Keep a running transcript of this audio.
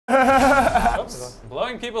Oops.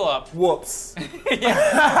 Blowing people up. Whoops.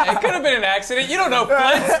 Yeah, it could have been an accident. You don't know,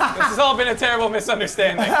 Flitz. This has all been a terrible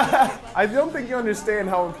misunderstanding. I don't think you understand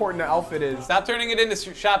how important the outfit is. Stop turning it into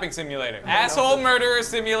shopping simulator. Asshole Murderer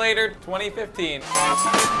Simulator 2015.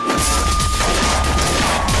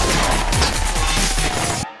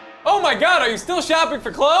 Oh my god, are you still shopping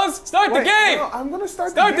for clothes? Start the game! No, I'm gonna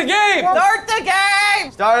start the game! Start the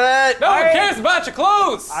game! Start it! No one cares about your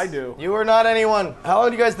clothes! I do. You are not anyone. How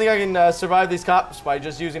long do you guys think I can survive these cops by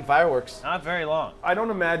just using fireworks? Not very long. I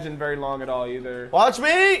don't imagine very long at all either. Watch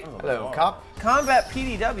me! Hello, cop. Combat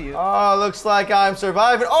PDW. Oh, looks like I'm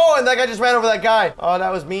surviving. Oh, and that guy just ran over that guy. Oh,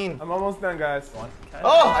 that was mean. I'm almost done, guys.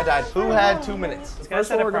 Oh, I died. Who had 2 minutes? First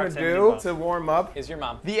thing we're gonna do to warm up is your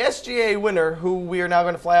mom. The SGA winner, who we are now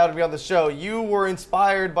going to fly out to be on the show, you were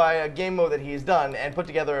inspired by a game mode that he's done and put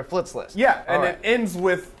together a Flitz list. Yeah, and it ends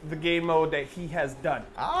with the game mode that he has done.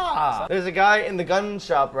 Ah, there's a guy in the gun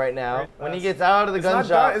shop right now. When he gets out of the gun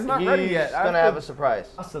shop, it's not ready yet. He's gonna have a surprise.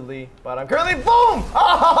 Possibly, but I'm currently boom!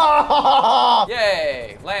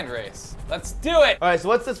 Yay, land race. Let's do it! All right, so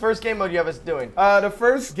what's this first game mode you have us doing? The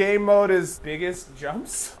first game mode is biggest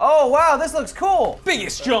jumps. Oh, wow, this looks cool.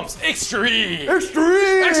 Biggest jumps, extreme!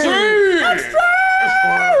 Extreme! Extreme! Extreme!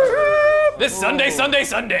 This Sunday!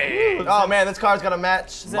 Oh man, this car's gonna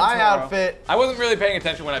match my outfit. I wasn't really paying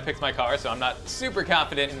attention when I picked my car, so I'm not super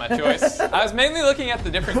confident in my choice. I was mainly looking at the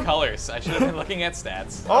different colors. I should have been looking at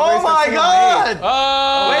stats. Oh my god!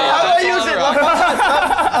 Oh! Wait, how do I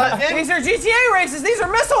use it? These are GTA races. These are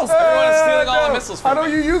missiles. Everyone is stealing all the missiles How from do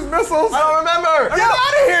me. you use missiles? I don't remember. Get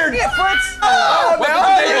out of here! Get Flitz.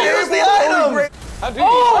 Use the item. How do you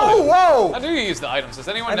whoa! How do you use the items? Does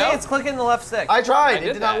anyone I know? think it's clicking the left stick. I tried. did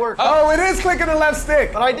It did not that. work. Oh, it is clicking the left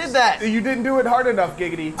stick. But I did that. You didn't do it hard enough,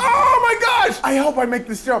 Giggity. Oh my gosh! I hope I make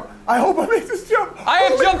this jump. I hope I make this jump. I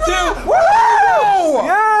have jumped too! Woo!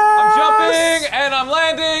 Yeah. I'm jumping and I'm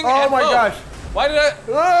landing. Oh and my gosh. Why did I? I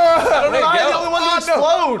don't Wait, know. I'm the Go. only one to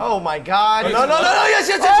explode. Oh my god. No, yes,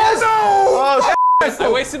 yes. Oh Oh, shit.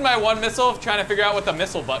 I wasted my one missile trying to figure out what the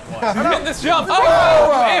missile button was. Hit this jump.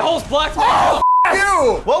 Oh! A-holes blocked my jump.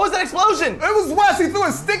 you! What was that explosion? It was Wes. He threw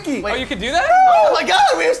a sticky. Oh, you can do that? Oh my god,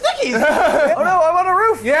 we have stickies. Oh no, I'm on a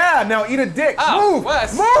roof. Yeah. Now eat a dick. Oh, Move.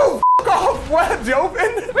 Wes. Move. F off, Wes. You open?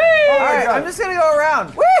 All right, I'm just gonna go around.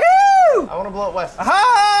 Woohoo! I want to blow it west.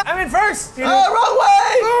 Aha! I'm in first. Wrong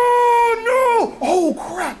way. Oh no! Oh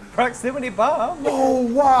crap! Proximity bomb. Oh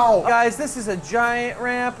wow! Guys, this is a giant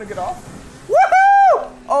ramp. Pick it off.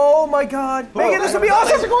 Woohoo! Oh my god. Megan, this would be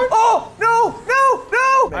awesome. Oh, no.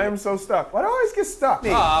 I am so stuck. Why do I always get stuck?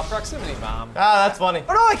 Ah, proximity bomb. Ah, that's funny.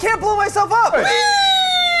 Oh no, I can't blow myself up.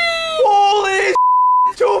 Holy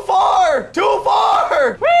too far! Too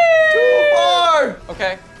far! Too far!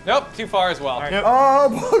 Okay. Nope, too far as well. Oh,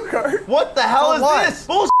 Booker. What the hell is what? this?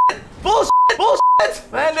 Bullshit! Bullshit!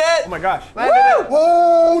 Bullshit! Land it! Oh my gosh. Landed it!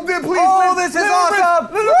 Oh, please. Oh, this is awesome.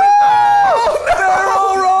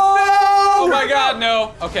 Barrel roll. Oh my god,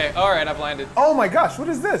 no. Okay, alright, I've landed. Oh my gosh, what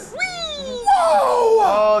is this? Whoa!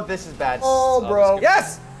 Oh, this is bad. Oh, bro.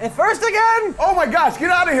 Yes, and first again. Oh my gosh, get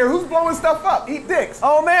out of here. Who's blowing stuff up? Eat dicks.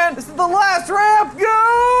 Oh man, this is the last ramp. Go!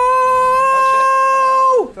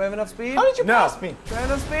 Do I have enough speed? How did you No. pass me? Do I have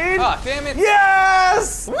enough speed? Ah, damn it.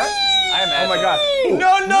 Yes! I imagine. Oh my gosh.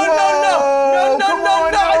 No,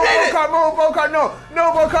 Come on, Bokar, no,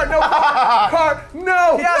 Bokar, no, car,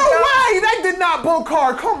 no. Yeah, No go. way, that did not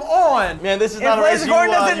Bokar, come on. Man, this is If not a race Blaze you Gordon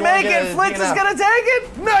want. doesn't You wanna make get it, a Flitz is DNF. gonna take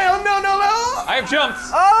it. No. I have jumped.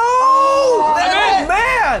 Oh, I did.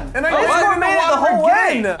 man! And I Blaze just Gordon made it the whole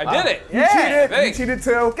way. I did it. You Yeah. cheated, you Thanks. cheated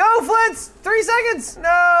too. Go, Flitz! 3 seconds.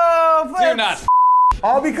 No, Flitz. Do not.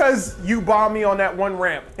 All because you bombed me on that one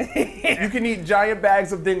ramp. You can eat giant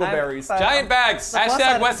bags of dingleberries. Giant bags. plus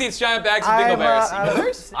Hashtag I- Wes eats giant bags of I'm,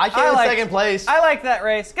 dingleberries. I came in like- second place. I like that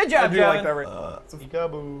race. Good I job, do Joe. like that race.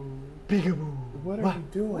 Peekaboo. Peekaboo. What are you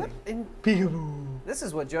doing? Peekaboo. This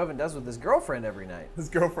is what Joven does with his girlfriend every night. His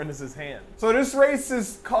girlfriend is his hand. So this race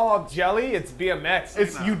is called Jelly. It's BMX.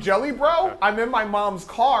 It's you jelly, bro? I'm in my mom's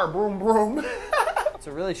car. Broom, broom. It's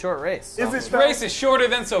a really short race. Is it This race is shorter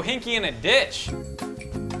than Sohinky in a ditch.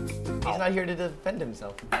 He's not here to defend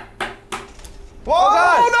himself.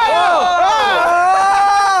 Whoa, no!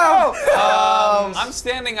 I'm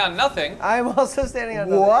standing on nothing. I'm also standing on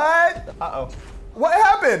nothing. What? Uh-oh. What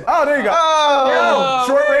happened? Oh, there you go. Oh!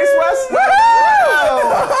 Short race, Wes?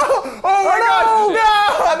 Oh my God! No!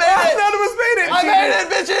 I made it! None of us made it! I made it,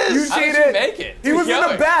 bitches! You How did cheated. you make it? He was in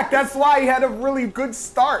Together. the back. That's why he had a really good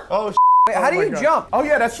start. Oh, Wait, how do you jump? Oh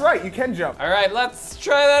yeah, that's right. You can jump. All right, let's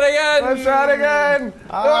try that again. Let's try it again.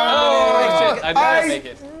 Oh, shit. I didn't make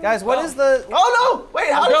it. Guys, what is the... Oh no!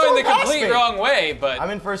 Wait, how I'm did going someone the pass complete me? wrong way, but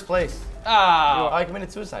I'm in first place. ah. I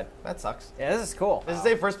committed suicide. That sucks. Yeah, this is cool. Does it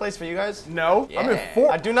say first place for you guys? No, I'm in Yeah.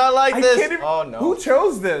 fourth. I do not like I this. can't even- Oh no. Who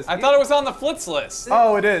chose this? I thought it was on the Flitz list.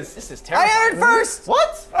 Oh, it is. This is I terrifying. entered first!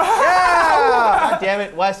 What? Yeah! God damn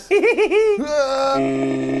it, Wes.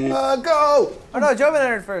 Go. Oh no, Joven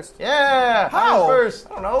entered first. Yeah. How? I'm first.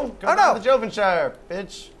 I don't know. Go Oh, down no. the Jovenshire,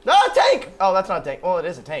 bitch. No, tank! Oh, that's not a tank. Well, it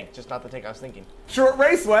is a tank, just not the tank I was thinking. Short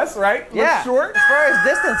race, Wes, right? Looks Yeah. short. As far as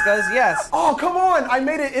distance goes, yes. Oh, come on. I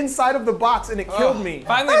made it inside of the box and it killed me.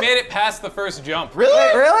 Finally made it past the first jump. Really?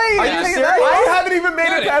 Really? Are You you think serious? that? I haven't even made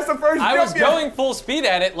Dude, it past the first I jump was yet. going full speed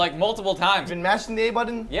at it like multiple times. Been mashing the A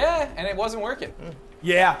button? Yeah, and it wasn't working.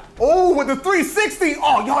 Yeah. Oh, with the 360.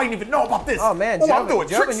 Oh, y'all ain't even know about this. Oh man, I'm Joven, doing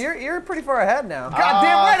tricks. you're pretty far ahead now. God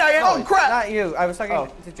damn right I am. Oh, crap. Not you. I was talking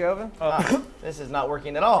to Joven. This is not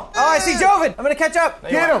working at all. Oh, I see Joven. I'm gonna catch up.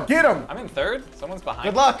 Get him. Get him. I'm in third. Someone's behind.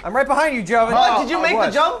 Good luck. I'm right behind you, Joven. What? Did you I make the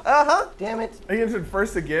was. jump? Uh-huh. Damn it. Are you entered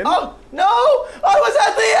first again? Oh, no! I was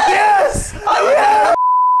at the end! Yes! I was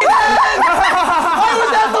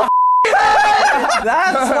at the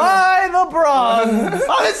That's why the bronze.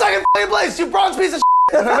 I'm in second f***ing place, you bronze piece of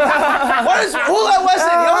shit! What is, who let Wes in?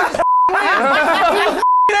 You always just win!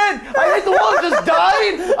 I hit the wall and just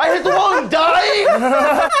died! I hit the wall and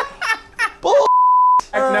died! Bull.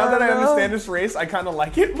 Now that I understand this race, I kind of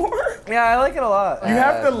like it more. Yeah, I like it a lot. You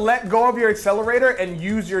have to let go of your accelerator and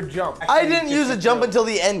use your jump. I didn't use a jump until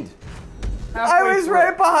the end. I was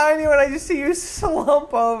right behind you and I just see you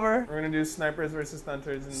slump over. We're gonna do snipers versus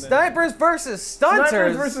stunters. And then Snipers versus stunters.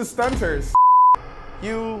 snipers versus stunters.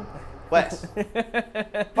 You, Wes.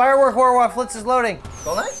 Firework war while Flitz is loading.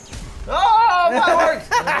 Go nice. Oh, fireworks!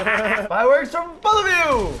 Fireworks from both of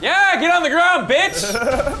you! Yeah, get on the ground, bitch!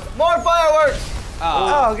 More fireworks!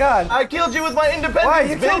 Oh god. I killed you with my independence, Why,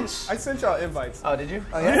 you killed- bitch! I sent y'all invites. Oh, did you?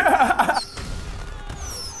 Oh yeah.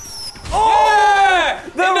 Yeah!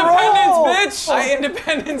 Independence, roll! bitch! I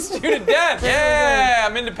independence you to death. Yeah,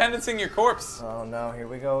 I'm independencing your corpse. Oh no, here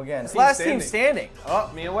we go again. Last team standing.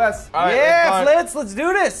 Oh, me and Wes. All right, Yeah, let's Flitz, let's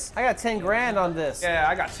do this. I got 10 grand on this. Yeah,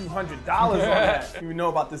 I got $200 on that. You know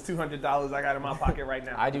about this $200 I got in my pocket right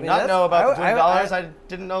now. I do mean, not that's- know about the I- $2. I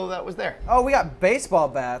didn't know that was there. Oh, we got baseball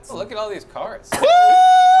bats. Oh, look at all these cars. Oh,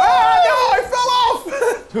 no, I fell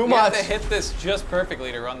off! Too You much. have to hit this just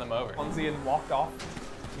perfectly to run them over. Clumsy and walked off.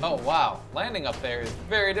 Oh, wow. Landing up there is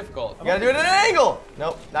very difficult. You gotta do it at an angle.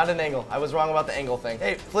 Nope, not an angle. I was wrong about the angle thing.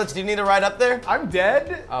 Hey, Flitz, do you need a ride up there? I'm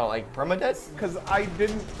dead Oh, like permadeath? because I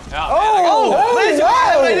didn't. Oh, man, I got- Flitz, you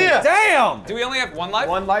have an idea. Damn! Do we only have one life?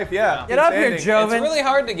 One life, yeah. Get up here, Standing. Joven. It's really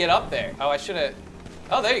hard to get up there. Oh, I should have.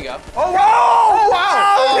 Oh, there you go. Oh, wow!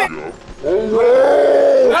 Oh,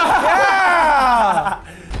 wow! Yeah!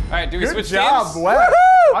 All right, do we Good switch job, teams? Wes.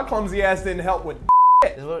 My clumsy ass didn't help with.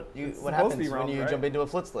 This is what supposed to happens be when wrong, you right? jump into a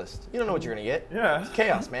Flitz list. You don't know what you're gonna get. Yeah. It's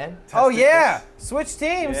chaos, man. Oh yeah! Switch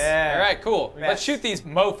teams. Yeah. All right, cool. Let's shoot these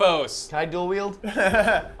mofos. Can I dual wield?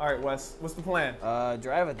 All right, Wes. What's the plan?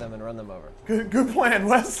 Drive at them and run them over. Good plan,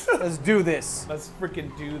 Wes. Let's do this. Let's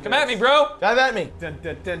freaking do this. Come at me, bro. Dive at me. Dun,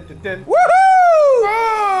 dun, dun, dun, dun. Woohoo!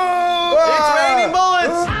 It's raining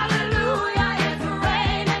bullets!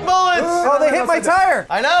 Bullets! Oh, they hit my tire.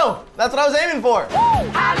 I know. That's what I was aiming for.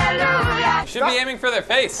 Should be aiming for their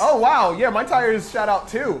face. Oh, wow. Yeah, my tires shot out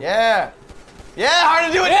too. Yeah. Yeah, hard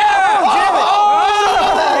to do it. Yeah!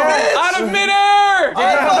 Oh, Out of midair!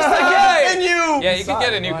 I must have get in you. Yeah, you can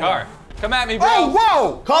get a new car. Come at me, bro. Oh,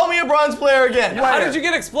 whoa! Call me a bronze player again. How did you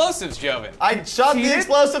get explosives, Joven? I shot the Cheated?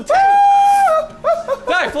 explosive too.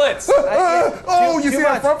 Die, Flitz! Oh, you too see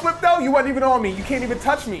much. that front flip though? You wasn't even on me. You can't even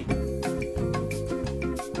touch me.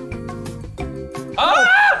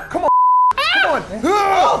 Ah! Come on. Come on. Light him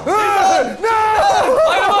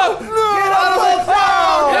up! Get out of the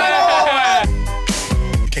town. Yeah!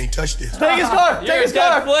 Can't touch this. Take his car. Take You're his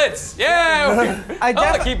dead, car. Flitz! Yeah! I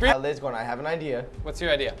Oh, def- keep breathing. Liz going, I have an idea, What's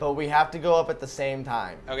your idea? but we have to go up at the same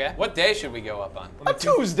time. Okay. What day should we go up on? A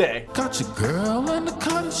Tuesday. Got your girl in the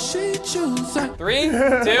color she chooses. 3, 2,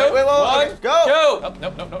 1, okay, go. go! Oh,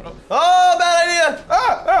 nope, nope, nope, nope. Oh, bad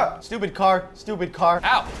idea. Stupid car. Stupid car.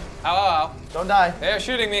 Ow. Ow, ow, ow. Don't die. They're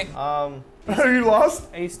shooting me. Are you lost?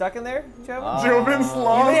 Are you stuck in there, Joven? Joven's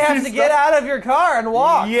lost. You may have He's to get stuck. out of your car and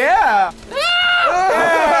walk. Yeah.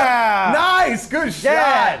 Yeah. Nice. Good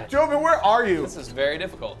Dad. shot. Joven, where are you? This is very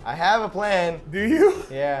difficult. I have a plan. Do you?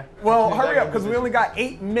 Yeah. Well, hurry up because we only got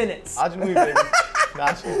 8 minutes. I'll just move it.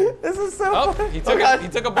 Gotcha. This is so Oh, funny. he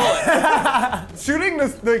took a bullet. Shooting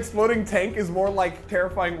the exploding tank is more like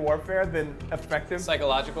terrifying warfare than effective.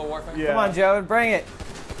 Psychological warfare. Yeah. Come on, Joe, bring it.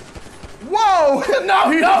 Whoa! No,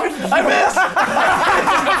 I missed.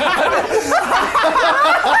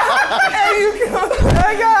 Hey, you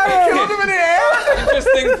I got it. killed him in the air?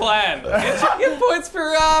 Interesting plan. Get points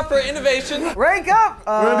for innovation. Rank up.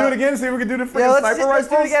 We're gonna do it again, see if we can do the freaking Yeah, sniper let's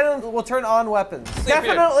do it rifles. again and we'll turn on weapons. here.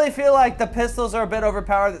 Definitely feel like the pistols are a bit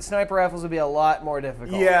overpowered, that sniper rifles would be a lot more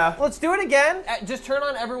difficult. Yeah. Let's do it again. Just turn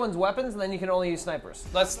on everyone's weapons and then you can only use snipers.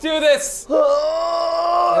 Let's do this.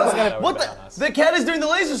 What the? The cat is doing the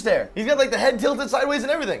laser stare. He's got like the head tilted sideways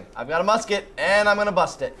and everything. I've got a musket and I'm gonna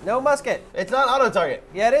bust it. No musket. It's not auto target.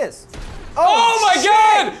 Yeah, it is. Oh my shit.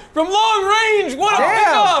 God! From long range, what a Damn!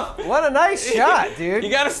 pickoff! What a nice shot, dude. You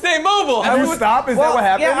gotta stay mobile. Did you stop? Is that what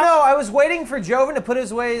happened? Yeah, no, I was waiting for Joven to put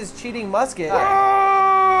away his cheating musket.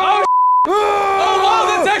 Oh,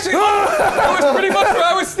 wow, that's actually. That was pretty much where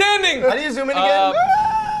I was standing. How do you zoom in again?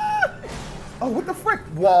 Oh, what the frick?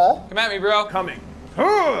 Wall. Come at me, bro. Coming.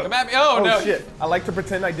 Come at me. Oh, Oh no. shit. I like to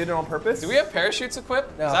pretend I did it on purpose. Do we have parachutes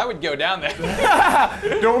equipped? Because No. I would go down there.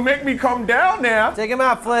 Don't make me come down now. Take him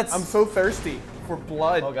out, Flitz. I'm so thirsty for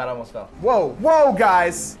blood. Oh god, I almost fell. Whoa, whoa,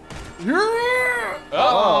 guys.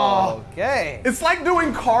 Oh. Okay. It's like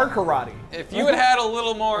doing car karate. If you had had a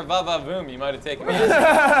little more va-va-voom, you might have taken me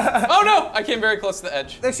out. Oh no! I came very close to the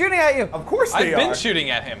edge. They're shooting at you. Of course they I've are. been shooting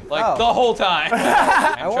at him, like, Oh. the whole time.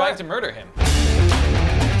 I'm want- trying to murder him.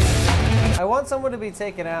 I want someone to be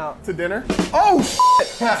taken out. To dinner. Oh,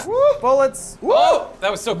 shit. Bullets. Oh! That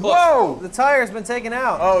was so close. Whoa. The tire's been taken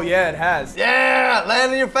out. Oh, yeah, it has. Yeah,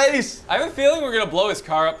 land in your face. I have a feeling we're gonna blow his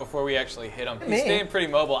car up before we actually hit him. Me? He's staying pretty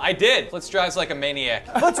mobile. I did. Flitz drives like a maniac.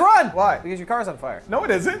 Let's run. Why? Because your car's on fire. No, it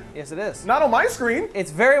isn't. Yes, it is. Not on my screen. It's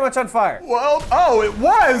very much on fire. Well, oh, it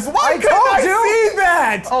was. Why couldn't told I you. see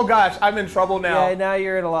that? Oh, gosh, I'm in trouble now. Yeah, now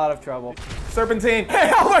you're in a lot of trouble. Serpentine.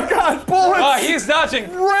 Hey, oh my God, bullets. Oh, he's dodging.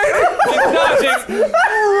 Right. He's dodging.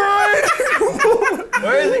 Right.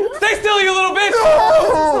 Where is he? Stay still, you little bitch!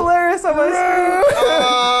 It's hilarious on my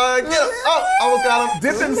screen. Get him. Oh, almost got him.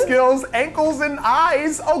 Dipping skills, ankles and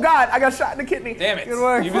eyes. Oh God, I got shot in the kidney. Damn it. Good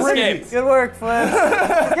work. You've Flitz. escaped. Good work, Flitz.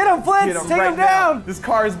 Get him, Flitz. Get him Take right him down. now. This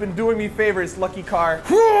car has been doing me favors, lucky car.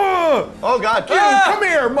 Oh god. Come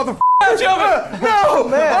here, motherfucker. Joven! No!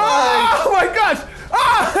 man. Oh my gosh!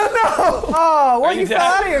 Ah, no! Oh, what? you You fell dead?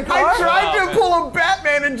 out of your car? I tried Oh, to man. pull a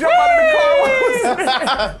Batman and jump out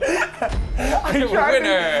of the car.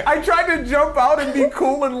 Winner. I tried to jump out and be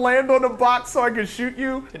cool and land on the box so I could shoot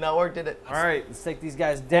you. Did not work, did it? All right, Let's take these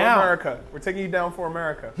guys for down. America. We're taking you down for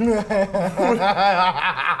America.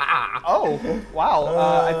 Oh, wow.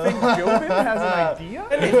 I think Joven has an idea.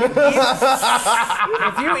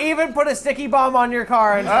 If you even put a sticky bomb on your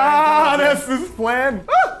car and That's his plan.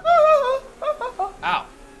 Ow.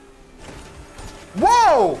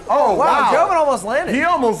 Whoa! Oh, wow, Joven wow. almost landed. He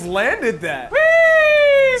almost landed that.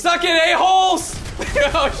 Suck it, a-holes! Oh,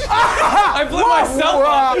 shit. I blew myself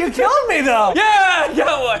Wow. up. You killed me though. Yeah, I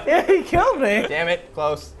got one. Yeah, he killed me. Damn it,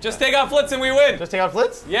 close. Just take out Flitz and we win. Just take out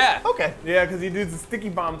Flitz? Yeah. Okay. Yeah, because he does the sticky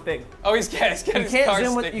bomb thing. Oh, he's getting his You car can't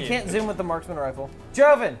zoom sticky. with the marksman rifle.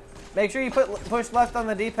 Joven, make sure you push left on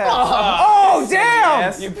the D-pad. Oh, damn!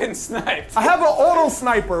 Yes. You've been sniped. I have an auto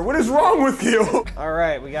sniper. What is wrong with you? All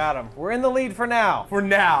right, we got him. We're in the lead for now. For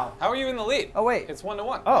now. How are you in the lead? Oh, wait. It's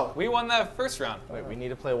 1-1. Oh. We won the first round. Wait, we need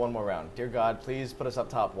to play one more round. Dear God, please put us up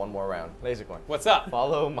top one more round. Laser coin. What's up?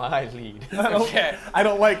 Follow my lead. Okay. I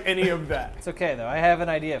don't like any of that. It's okay though. I have an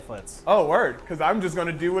idea, Flitz. Oh, word. Because I'm just going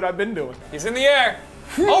to do what I've been doing. He's in the air.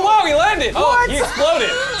 Oh, wow, he landed. Oh, he exploded.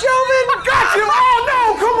 Joven! Got you! Oh,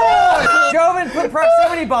 no! Come on! Joven, put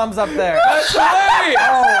proximity bombs up there. That's right.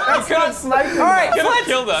 That's not sniping. All right, Could've Flitz,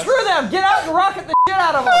 killed us. screw them. Get out and rocket the shit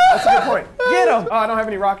out of them. That's a good point. Get them. Oh, I don't have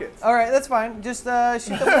any rockets. All right, that's fine. Just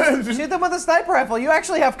shoot them with a sniper rifle. You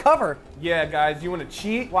actually have cover. Yeah, guys, you want to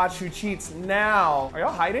cheat? Watch who cheats now. Are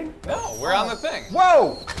y'all hiding? No, we're on the thing.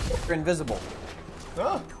 Whoa! You're invisible.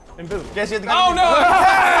 Oh, invisible. Guess you have to Oh, no.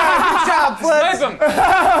 Good job, Flitz. Snipe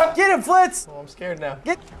him. Get him, Flitz. Oh, I'm scared now.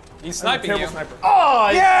 He's sniping Terrible you. sniper. Oh,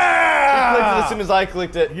 I clicked it Yeah! as soon as I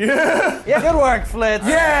clicked it. Yeah! Yeah, good work, Flitz.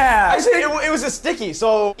 Yeah! Actually, it was a sticky,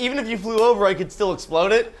 so even if you flew over, I could still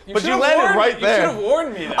explode it. But you should've landed warned- right You there. should have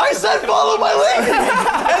warned me. I said follow my lead!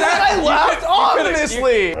 And then I laughed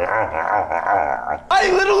ominously!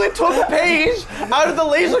 I literally took a page out of the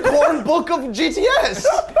Laser Corn book of GTS!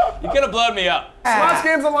 You could have blown me up. Smosh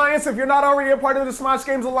Games Alliance, if you're not already a part of the Smosh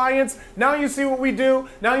Games Alliance, now you see what we do.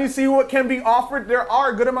 Now you see what can be offered. There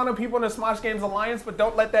are a good amount of of people in the Smosh Games Alliance, but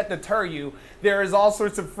don't let that deter you. There is all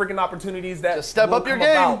sorts of freaking opportunities that Just step will up your come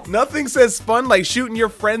game. about. Nothing says fun like shooting your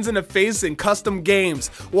friends in the face in custom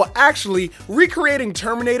games. Well, actually, recreating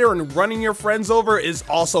Terminator and running your friends over is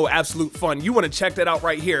also absolute fun. You want to check that out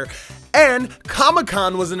right here. And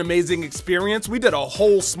Comic-Con was an amazing experience. We did a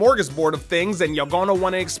whole smorgasbord of things, and you're gonna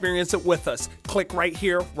want to experience it with us. Click right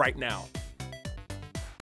here, right now.